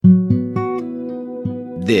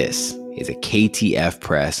This is a KTF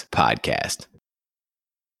Press podcast.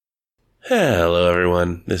 Hello,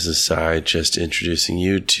 everyone. This is Sai, just introducing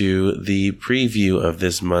you to the preview of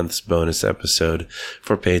this month's bonus episode.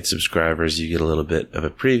 For paid subscribers, you get a little bit of a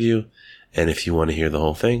preview. And if you want to hear the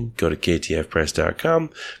whole thing, go to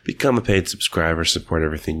ktfpress.com, become a paid subscriber, support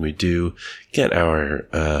everything we do, get our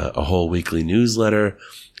a whole weekly newsletter,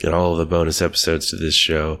 get all of the bonus episodes to this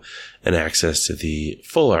show, and access to the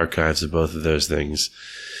full archives of both of those things.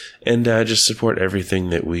 And just support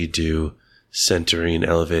everything that we do, centering,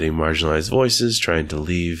 elevating marginalized voices, trying to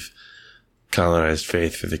leave colonized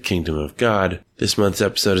faith for the kingdom of God. This month's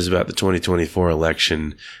episode is about the 2024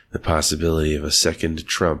 election, the possibility of a second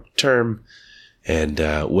Trump term, and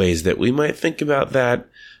ways that we might think about that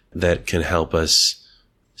can help us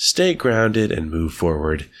stay grounded and move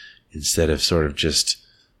forward instead of sort of just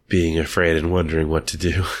being afraid and wondering what to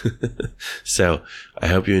do. So I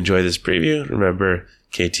hope you enjoy this preview. Remember,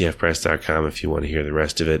 ktfpress.com if you want to hear the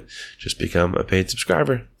rest of it. Just become a paid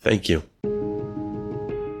subscriber. Thank you.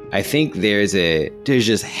 I think there's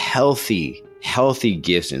just healthy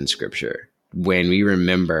gifts in scripture when we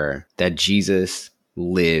remember that Jesus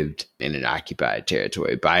lived in an occupied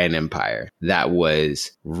territory by an empire that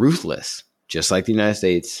was ruthless, just like the United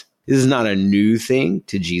States. This is not a new thing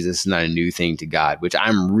to Jesus, it's not a new thing to God, which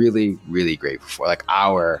I'm really, really grateful for. Like,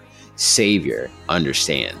 our Savior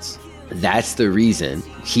understands. That's the reason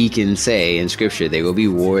he can say in scripture, there will be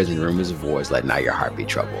wars and rumors of wars, let not your heart be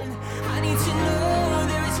troubled. I need to know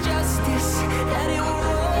there is justice, that it will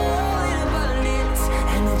roll in abundance,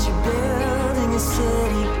 and that you're building a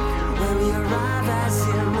city where we arrive as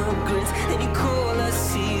immigrants, and you call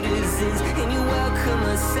us citizens, and you welcome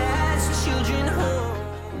us as children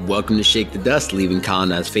home. Welcome to Shake the Dust, Leaving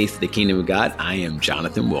Colonized Faith to the Kingdom of God. I am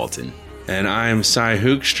Jonathan Walton. And I'm Sai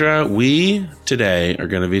Hoekstra. We today are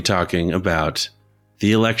going to be talking about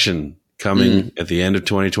the election coming at the end of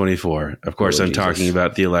 2024. Of course, I'm talking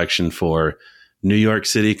about the election for New York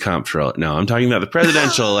City Comptroller. No, I'm talking about the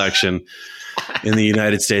presidential election in the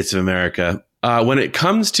United States of America. When it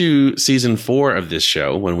comes to season 4 of this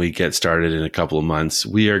show, when we get started in a couple of months,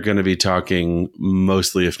 we are going to be talking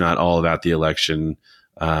mostly, if not all, about the election.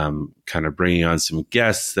 Kind of bringing on some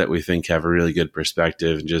guests that we think have a really good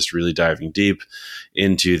perspective and just really diving deep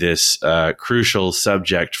into this crucial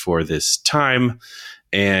subject for this time.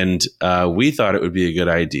 And we thought it would be a good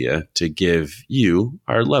idea to give you,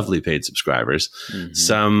 our lovely paid subscribers,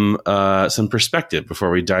 some perspective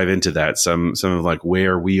before we dive into that. Some of like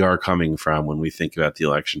where we are coming from when we think about the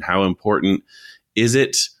election. How important is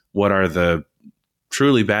it? What are the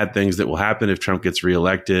truly bad things that will happen if Trump gets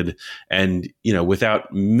reelected? And, you know,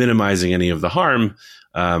 without minimizing any of the harm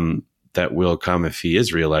that will come if he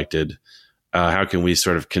is reelected, how can we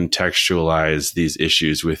sort of contextualize these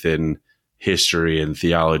issues within history and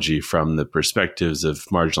theology from the perspectives of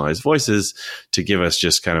marginalized voices to give us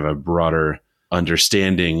just kind of a broader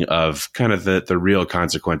understanding of kind of the real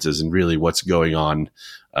consequences and really what's going on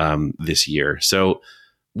this year. So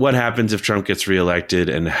what happens if Trump gets reelected,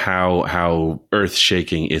 and how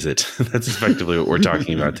earth-shaking is it? That's effectively what we're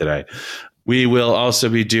talking about today. We will also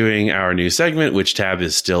be doing our new segment, which tab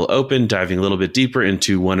is still open, diving a little bit deeper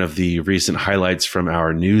into one of the recent highlights from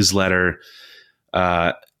our newsletter.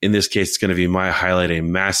 In this case, it's going to be my highlight, a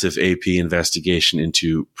massive AP investigation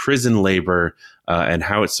into prison labor and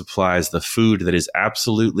how it supplies the food that is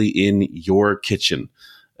absolutely in your kitchen.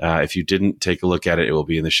 If you didn't take a look at it, it will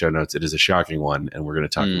be in the show notes. It is a shocking one, and we're going to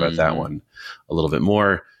talk about that one a little bit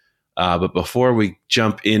more. But before we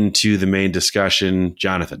jump into the main discussion,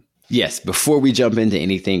 Jonathan. Yes, before we jump into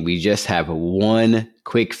anything, we just have one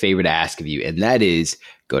quick favor to ask of you, and that is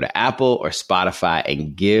go to Apple or Spotify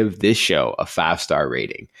and give this show a 5-star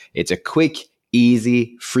rating. It's a quick,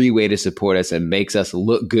 easy, free way to support us and makes us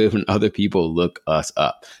look good when other people look us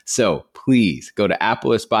up. So please go to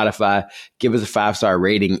Apple or Spotify, give us a 5-star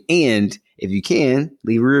rating, and if you can,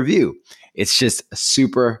 leave a review. It's just a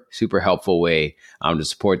super, super helpful way to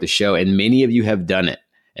support the show, and many of you have done it.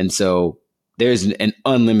 And so there's an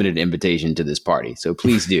unlimited invitation to this party. So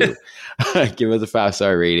please do give us a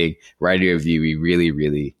 5-star rating, write a review. We really,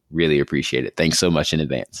 really, really appreciate it. Thanks so much in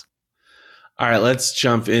advance. All right, let's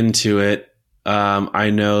jump into it.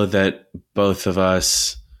 I know that both of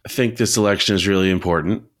us think this election is really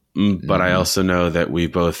important, but I also know that we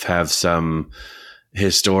both have some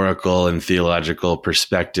historical and theological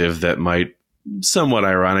perspective that might somewhat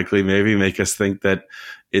ironically maybe make us think that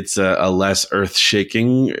it's a less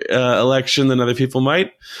earth-shaking election than other people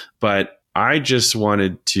might. But I just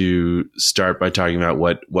wanted to start by talking about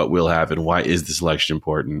what we'll have and why is this election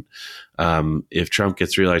important. If Trump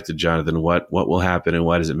gets reelected, Jonathan, what will happen and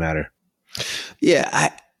why does it matter? Yeah,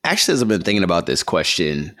 actually, as I've been thinking about this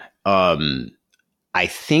question, I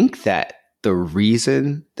think that the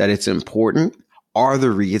reason that it's important are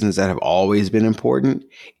the reasons that have always been important.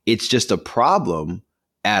 It's just a problem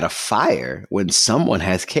at a fire when someone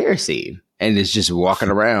has kerosene and is just walking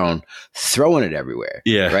around throwing it everywhere.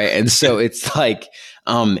 Yeah. Right. And so it's like,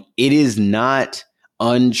 it is not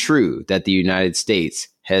untrue that the United States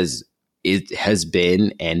has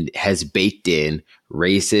been and has baked in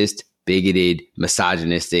racist, bigoted,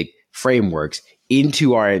 misogynistic frameworks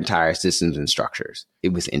into our entire systems and structures.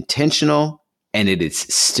 It was intentional, and it is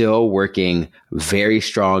still working very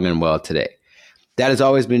strong and well today. That has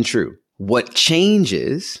always been true. What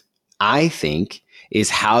changes, I think, is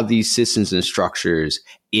how these systems and structures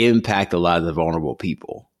impact a lot of the vulnerable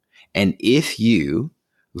people. And if you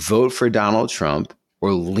vote for Donald Trump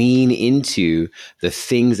or lean into the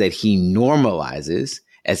things that he normalizes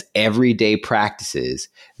as everyday practices,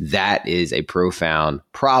 that is a profound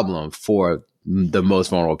problem for the most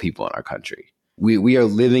vulnerable people in our country. We are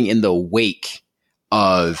living in the wake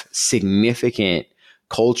of significant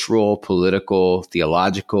cultural, political,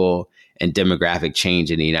 theological, and demographic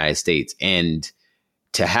change in the United States. And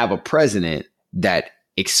to have a president that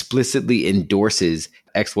explicitly endorses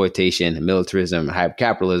exploitation, militarism,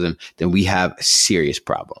 hypercapitalism, then we have a serious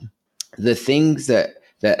problem. The things that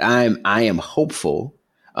I am hopeful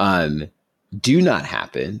do not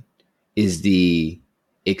happen is the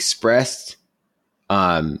expressed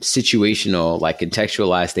situational, like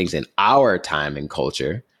contextualized things in our time and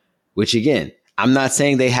culture, which again, I'm not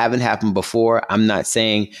saying they haven't happened before. I'm not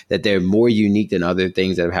saying that they're more unique than other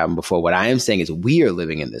things that have happened before. What I am saying is we are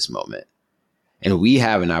living in this moment. And we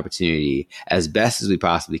have an opportunity, as best as we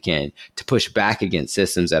possibly can, to push back against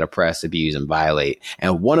systems that oppress, abuse, and violate.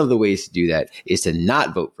 And one of the ways to do that is to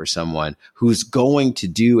not vote for someone who's going to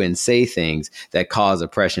do and say things that cause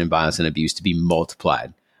oppression, violence, and abuse to be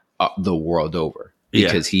multiplied the world over,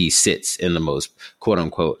 because he sits in the most, quote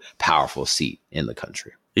unquote, powerful seat in the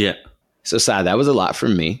country. Yeah. So, Sai, that was a lot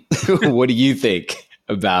from me. What do you think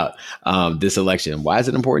about this election? Why is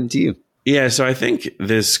it important to you? Yeah, so I think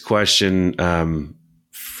this question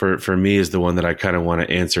for me is the one that I kind of want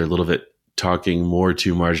to answer a little bit, talking more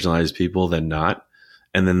to marginalized people than not,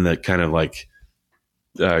 and then the kind of like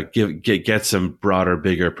get some broader,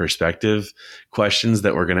 bigger perspective questions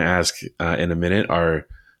that we're going to ask in a minute are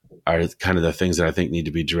kind of the things that I think need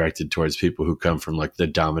to be directed towards people who come from like the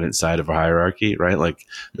dominant side of a hierarchy, right? Like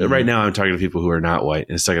right now I'm talking to people who are not white,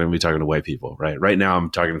 and it's not going to be talking to white people, right? Right now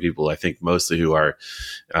I'm talking to people, I think mostly who are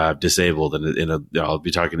disabled, and I'll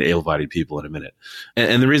be talking to able-bodied people in a minute.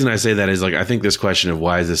 And the reason I say that is like, I think this question of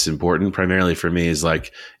why is this important primarily for me is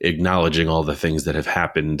like acknowledging all the things that have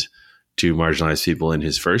happened to marginalized people in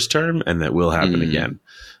his first term and that will happen again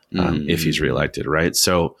if he's reelected, right?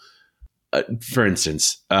 So for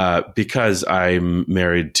instance, because I'm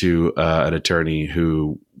married to an attorney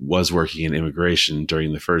who was working in immigration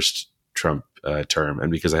during the first Trump term, and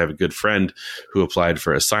because I have a good friend who applied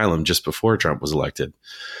for asylum just before Trump was elected,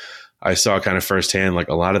 I saw kind of firsthand like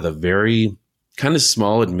a lot of the very kind of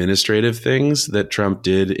small administrative things that Trump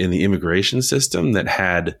did in the immigration system that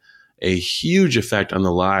had a huge effect on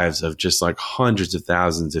the lives of just like hundreds of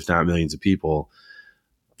thousands, if not millions of people,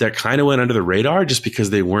 that kind of went under the radar just because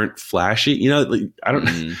they weren't flashy. You know, like, I don't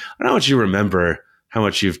know how much you remember how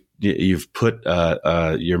much you've put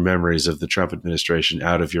your memories of the Trump administration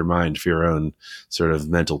out of your mind for your own sort of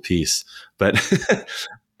mental peace. But,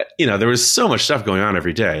 you know, there was so much stuff going on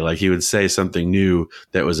every day. Like he would say something new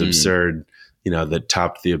that was absurd, you know, that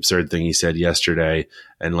topped the absurd thing he said yesterday,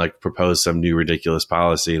 and like propose some new ridiculous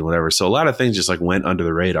policy and whatever. So a lot of things just like went under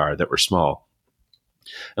the radar that were small.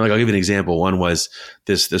 And like, I'll give you an example. One was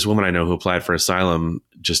this woman I know who applied for asylum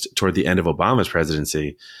just toward the end of Obama's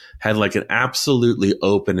presidency, had like an absolutely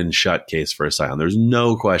open and shut case for asylum. There was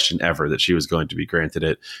no question ever that she was going to be granted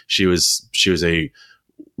it. She was a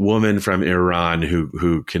woman from Iran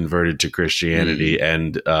who converted to Christianity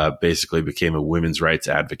and basically became a women's rights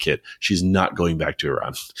advocate. She's not going back to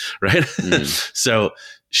Iran, right? So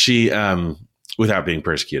she, without being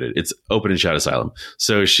persecuted, it's open and shut asylum.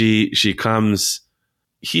 So she comes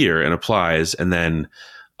here and applies, and then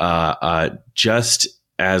just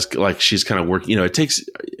as like she's kind of working, you know, it takes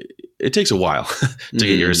a while to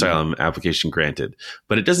get your asylum application granted,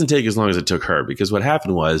 but it doesn't take as long as it took her, because what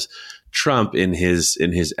happened was Trump, in his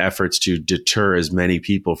efforts to deter as many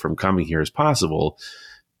people from coming here as possible,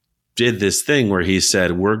 did this thing where he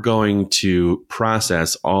said, we're going to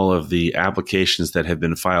process all of the applications that have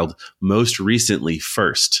been filed most recently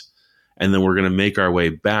first. and then we're going to make our way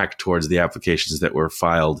back towards the applications that were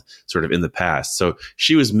filed sort of in the past. So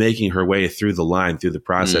she was making her way through the line, through the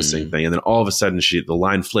processing thing, and then all of a sudden the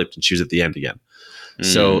line flipped and she was at the end again.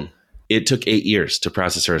 So it took 8 years to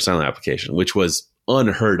process her asylum application, which was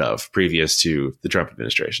unheard of previous to the Trump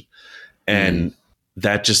administration. And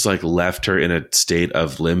that just like left her in a state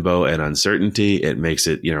of limbo and uncertainty. It makes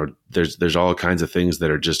it, there's all kinds of things that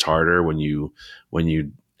are just harder when you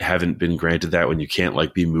haven't been granted that, when you can't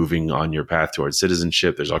like be moving on your path towards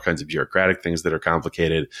citizenship. There's all kinds of bureaucratic things that are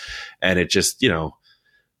complicated. And it just,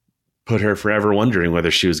 put her forever wondering whether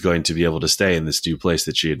she was going to be able to stay in this new place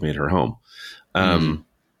that she had made her home.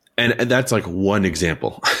 And that's like one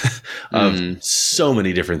example of so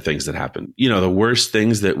many different things that happen. The worst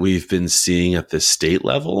things that we've been seeing at the state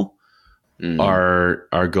level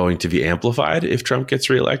are going to be amplified if Trump gets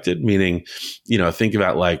reelected. Meaning, think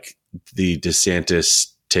about like the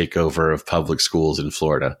DeSantis takeover of public schools in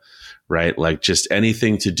Florida, right? Like just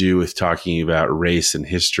anything to do with talking about race and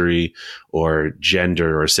history or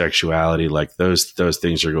gender or sexuality, like those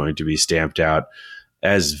things are going to be stamped out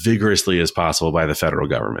as vigorously as possible by the federal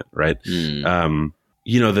government, right? The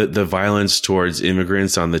violence towards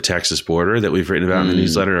immigrants on the Texas border that we've written about in the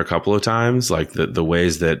newsletter a couple of times, like the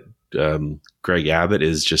ways that Greg Abbott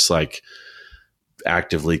is just like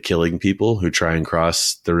actively killing people who try and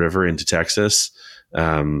cross the river into Texas,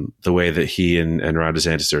 the way that he and Ron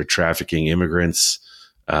DeSantis are trafficking immigrants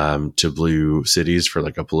to blue cities for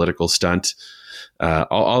like a political stunt,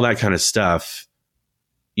 all that kind of stuff,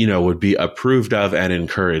 would be approved of and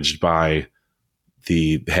encouraged by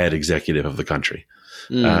the head executive of the country.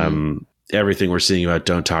 Everything we're seeing about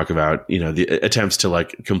Don't Talk About, the attempts to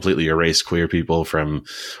like completely erase queer people from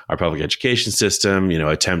our public education system,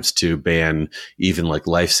 attempts to ban even like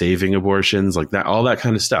life-saving abortions, like that, all that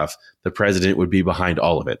kind of stuff. The president would be behind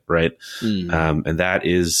all of it. Right. And that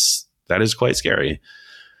is quite scary.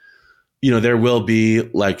 There will be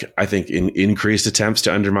like, I think increased attempts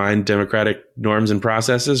to undermine democratic norms and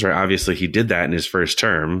processes, right? Obviously he did that in his first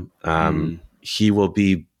term. He will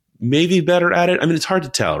be maybe better at it. I mean, it's hard to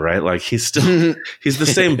tell, right? Like he's the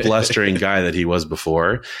same blustering guy that he was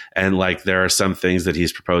before. And like, there are some things that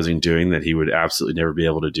he's proposing doing that he would absolutely never be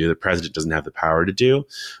able to do. The president doesn't have the power to do,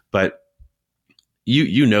 but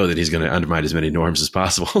you know that he's going to undermine as many norms as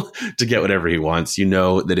possible to get whatever he wants.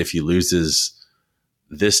 That if he loses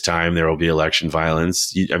this time, there will be election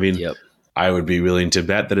violence. I would be willing to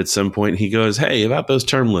bet that at some point he goes, "Hey, about those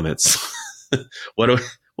term limits, what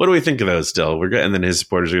do we think of those still? We're good." And then his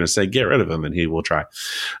supporters are going to say, "Get rid of them," and he will try.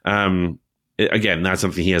 Again, not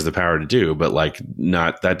something he has the power to do, but like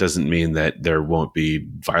that doesn't mean that there won't be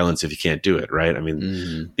violence if he can't do it, right? I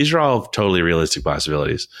mean, these are all totally realistic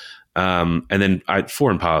possibilities. And then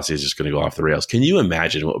foreign policy is just going to go off the rails. Can you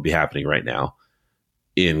imagine what would be happening right now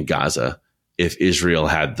in Gaza if Israel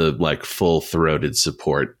had the like full-throated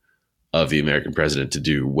support of the American president to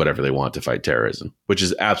do whatever they want to fight terrorism, which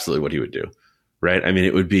is absolutely what he would do, right? I mean,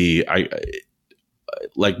 it would be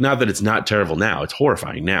not that it's not terrible now, it's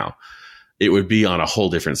horrifying now. It would be on a whole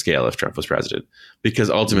different scale if Trump was president, because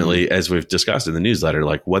ultimately, as we've discussed in the newsletter,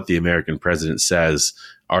 like what the American president says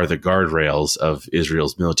are the guardrails of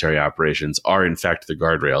Israel's military operations are in fact the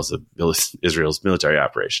guardrails of Israel's military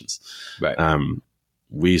operations. Right.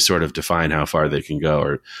 We sort of define how far they can go,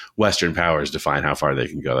 or Western powers define how far they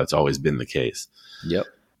can go. That's always been the case. Yep.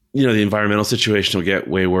 The environmental situation will get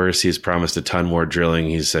way worse. He's promised a ton more drilling.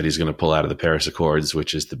 He said he's going to pull out of the Paris Accords,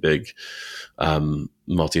 which is the big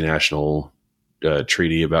multinational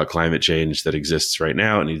treaty about climate change that exists right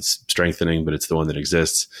now. It needs strengthening, but it's the one that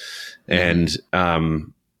exists. And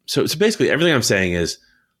so basically everything I'm saying is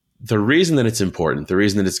the reason that it's important, the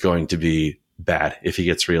reason that it's going to be bad if he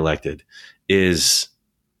gets reelected is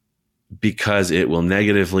because it will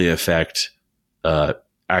negatively affect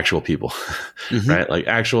actual people, right? Like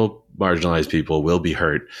actual marginalized people will be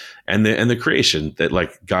hurt, and the creation that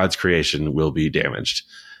like God's creation will be damaged.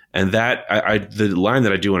 And that the line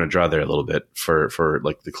that I do want to draw there a little bit for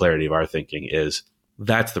like the clarity of our thinking is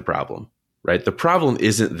that's the problem, right? The problem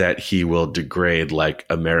isn't that he will degrade like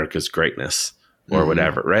America's greatness or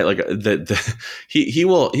whatever, right? Like he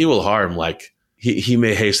will harm, like he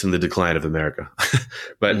may hasten the decline of America,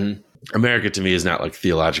 but America to me is not like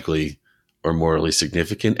theologically or morally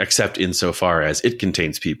significant, except insofar as it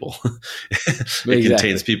contains people. It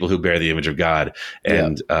contains people who bear the image of God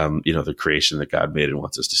and, the creation that God made and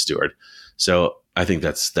wants us to steward. So I think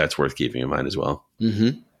that's worth keeping in mind as well. Do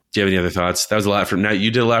you have any other thoughts? That was a lot from now. You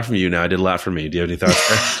did a lot from you. Now I did a lot from me. Do you have any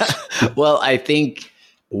thoughts there? Well, I think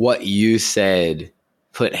what you said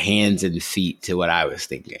put hands and feet to what I was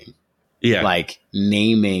thinking. Yeah. Like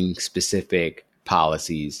naming specific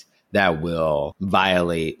policies that will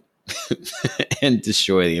violate and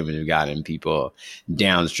destroy the image of God in people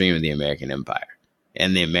downstream of the American empire.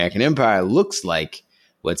 And the American empire looks like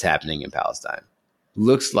what's happening in Palestine,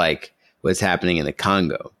 looks like what's happening in the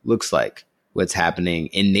Congo, looks like what's happening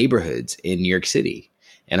in neighborhoods in New York City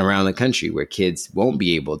and around the country where kids won't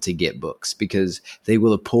be able to get books because they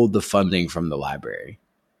will have pulled the funding from the library,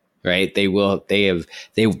 right? They will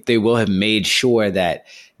have made sure that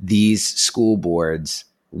these school boards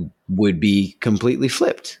would be completely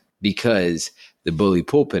flipped because the bully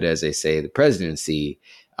pulpit, as they say, the presidency,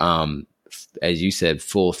 as you said,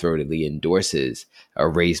 full-throatedly endorses a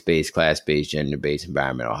race-based, class-based, gender-based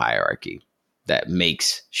environmental hierarchy that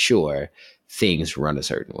makes sure things run a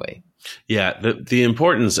certain way. Yeah, the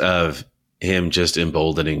importance of him just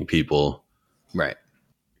emboldening people, right,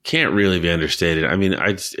 can't really be understated. I mean,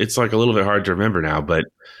 it's like a little bit hard to remember now, but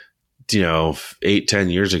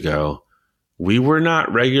 8-10 years ago, we were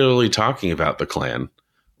not regularly talking about the Klan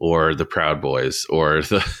or the Proud Boys or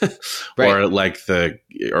the right.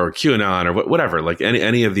 or QAnon or whatever, like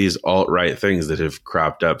any of these alt-right things that have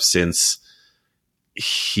cropped up since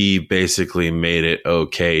he basically made it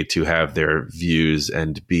okay to have their views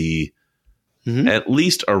and be at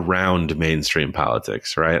least around mainstream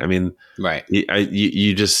politics, right? I mean, right.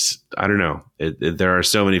 You just, I don't know. There are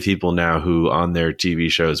so many people now who on their TV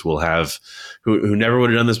shows will have, who never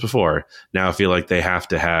would have done this before, now feel like they have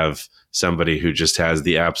to have somebody who just has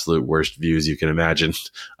the absolute worst views you can imagine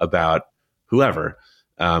about whoever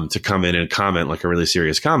to come in and comment like a really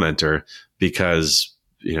serious commenter because,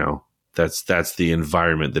 that's the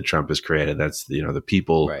environment that Trump has created. That's, the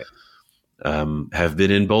people right. Have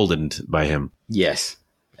been emboldened by him. Yes,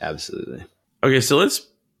 absolutely. Okay, so let's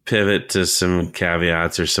pivot to some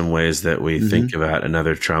caveats or some ways that we think about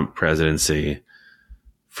another Trump presidency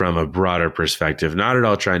from a broader perspective, not at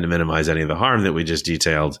all trying to minimize any of the harm that we just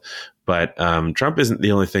detailed, but Trump isn't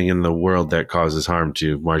the only thing in the world that causes harm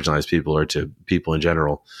to marginalized people or to people in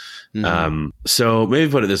general. So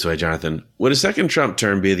maybe put it this way, Jonathan, would a second Trump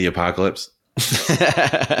term be the apocalypse?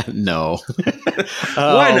 No.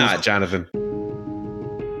 Why not, Jonathan?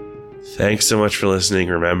 Thanks so much for listening.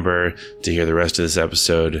 Remember to hear the rest of this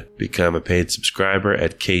episode, become a paid subscriber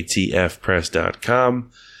at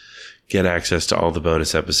ktfpress.com. Get access to all the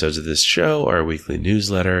bonus episodes of this show, our weekly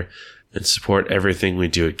newsletter, and support everything we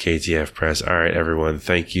do at KTF Press. All right, everyone,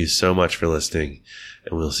 thank you so much for listening,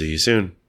 and we'll see you soon.